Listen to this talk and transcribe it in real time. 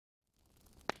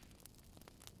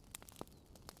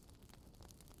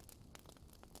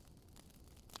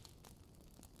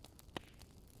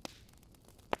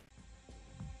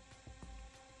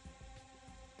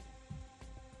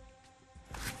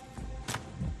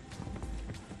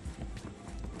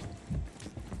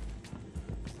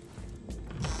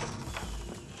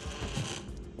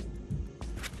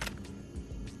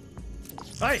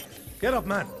Hey, get up,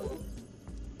 man.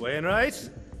 Wainwright,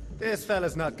 this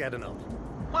fella's not getting up.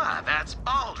 Why, that's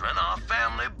Baldwin, our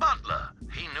family butler.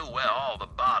 He knew where all the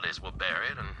bodies were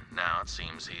buried, and now it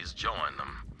seems he's joined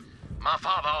them. My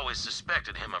father always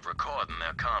suspected him of recording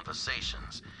their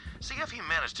conversations. See if he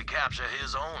managed to capture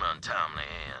his own untimely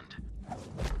end.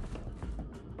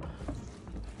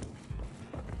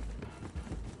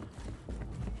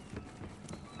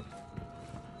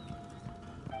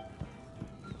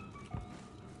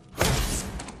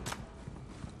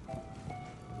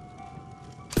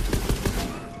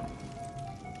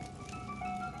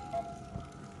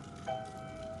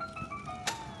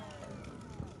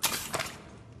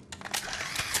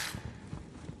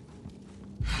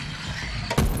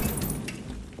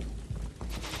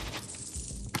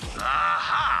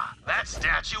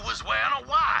 Statue was wearing a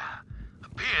wire.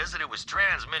 Appears that it was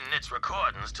transmitting its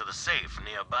recordings to the safe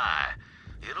nearby.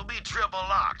 It'll be triple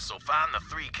locked, so find the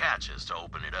 3 catches to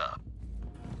open it up.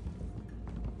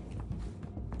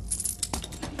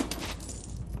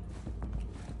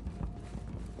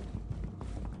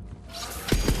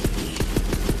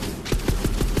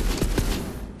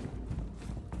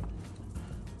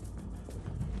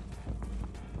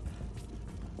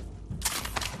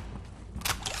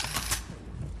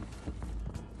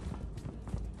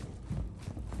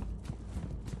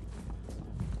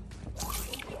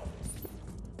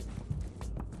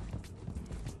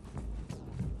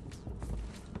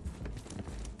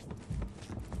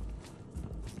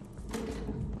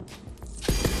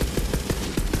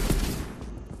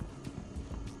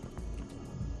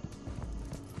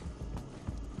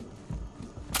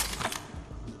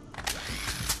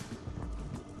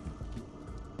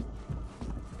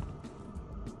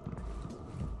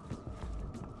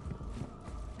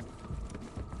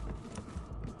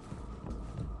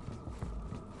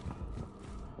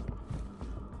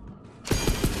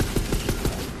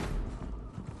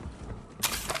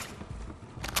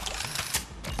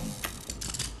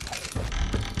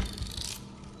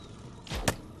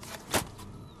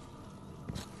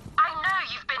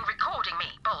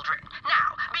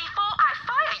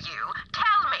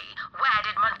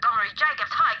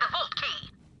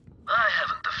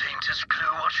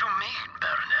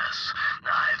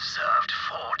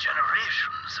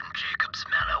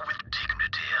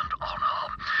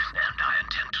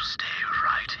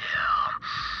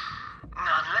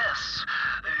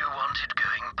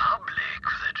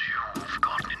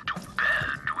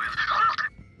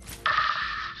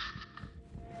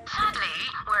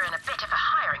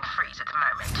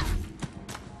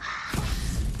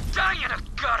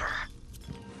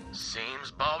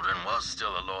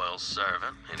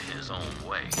 Servant in his own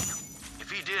way.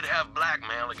 If he did have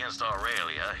blackmail against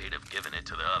Aurelia, he'd have given it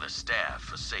to the other staff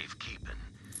for safekeeping.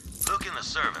 Look in the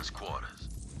servants' quarters.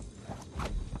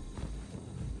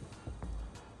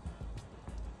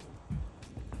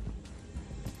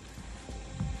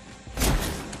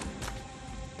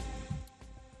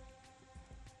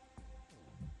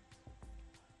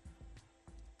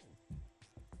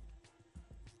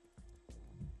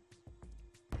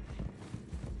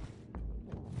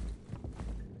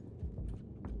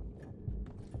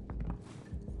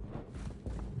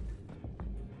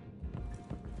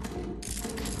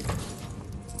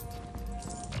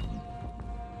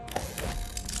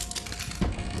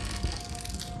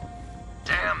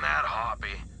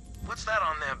 What's that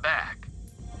on their back?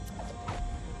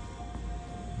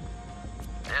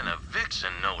 An eviction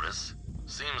notice.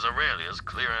 Seems Aurelia's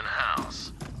clearing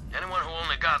house. Anyone who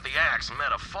only got the axe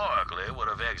metaphorically would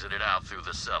have exited out through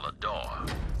the cellar door.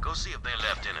 Go see if they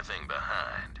left anything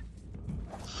behind.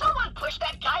 Someone pushed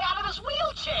that guy out of his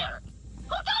wheelchair!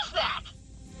 Who does that?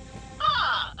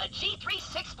 Ah, a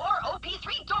G364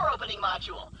 OP3 door opening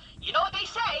module. You know what they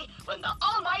say, when the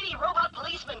almighty robot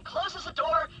policeman closes the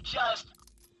door, just...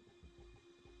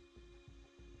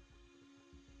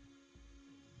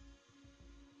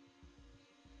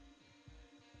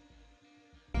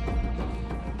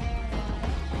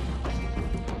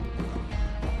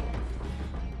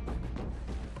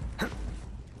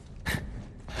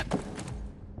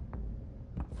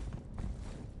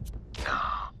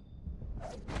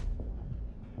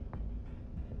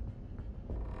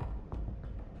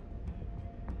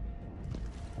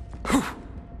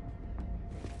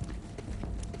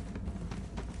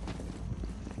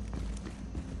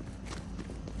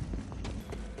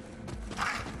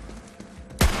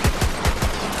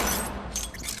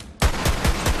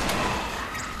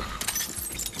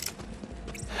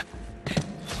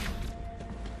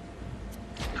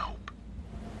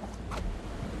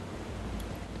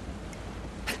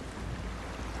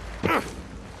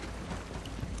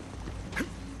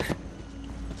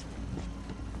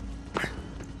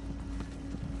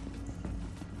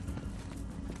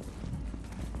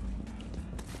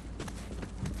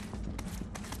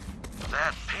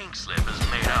 pink slip is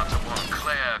made out to one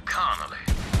Claire Connolly.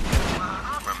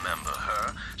 I remember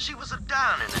her. She was a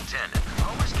dining attendant.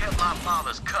 Always kept my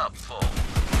father's cup full.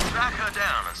 Track her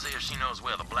down and see if she knows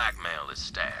where the blackmail is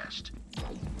stashed.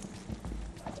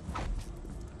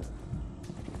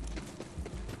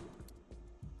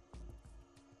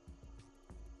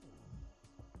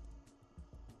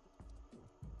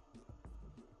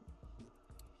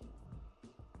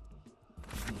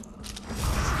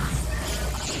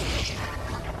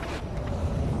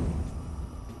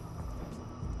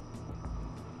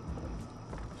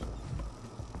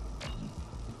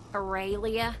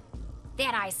 Aurelia?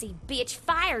 That icy bitch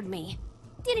fired me.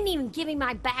 Didn't even give me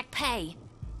my back pay.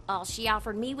 All she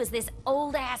offered me was this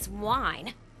old-ass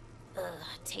wine. Ugh,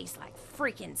 tastes like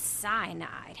freaking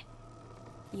cyanide.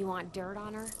 You want dirt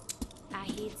on her? I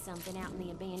hid something out in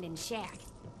the abandoned shack.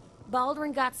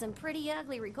 Baldwin got some pretty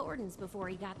ugly recordings before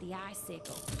he got the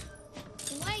icicle.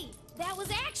 Wait, that was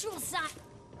actual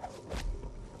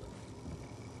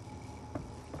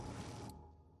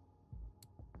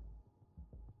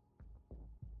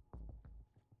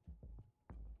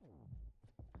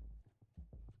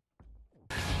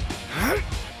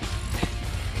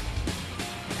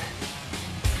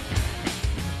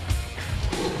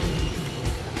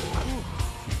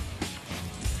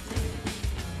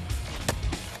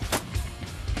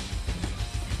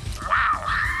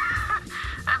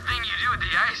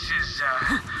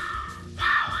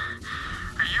Wow.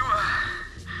 Are you,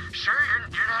 sure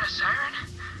you're not a siren?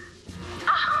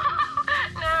 Oh,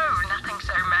 no, nothing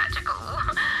so magical.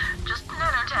 Just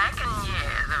nanotech and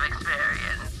years of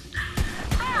experience.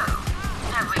 So,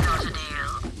 have we got a deal?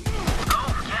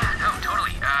 Oh, yeah, no,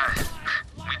 totally.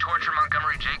 We torture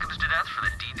Montgomery Jacobs to death for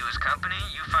the deed to his company.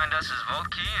 You find us his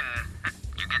vault key, and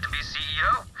you get to be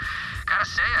CEO. Gotta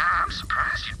say, I'm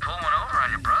surprised you'd pull one over on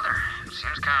your brother.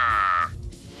 Seems kinda...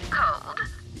 cold.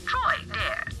 Troy,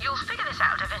 dear, you'll figure this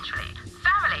out eventually.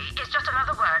 Family is just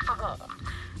another word for war.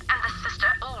 And the sister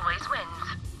always wins.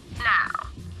 Now,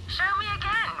 show me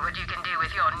again what you can do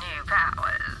with your new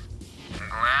powers.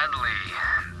 Gladly,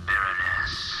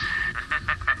 Baroness.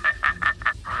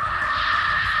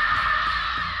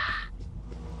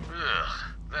 Ugh,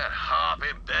 that harp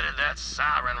embedded that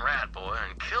siren rat boy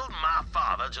and killed my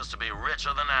father just to be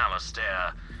richer than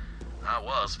Alistair. I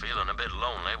was feeling a bit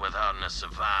lonely without a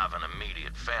surviving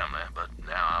immediate family, but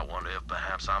now I wonder if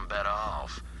perhaps I'm better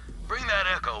off. Bring that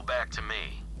echo back to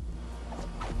me.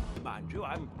 Mind you,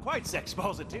 I'm quite sex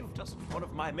positive, just one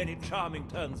of my many charming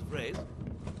turns of phrase.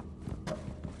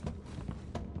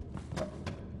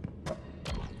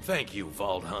 Thank you,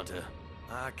 Vault Hunter.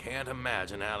 I can't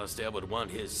imagine Alistair would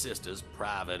want his sister's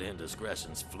private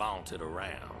indiscretions flaunted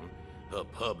around. Her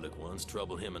public ones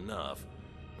trouble him enough.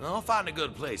 I'll find a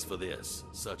good place for this,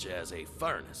 such as a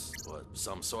furnace, or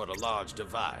some sort of large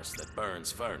device that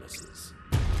burns furnaces.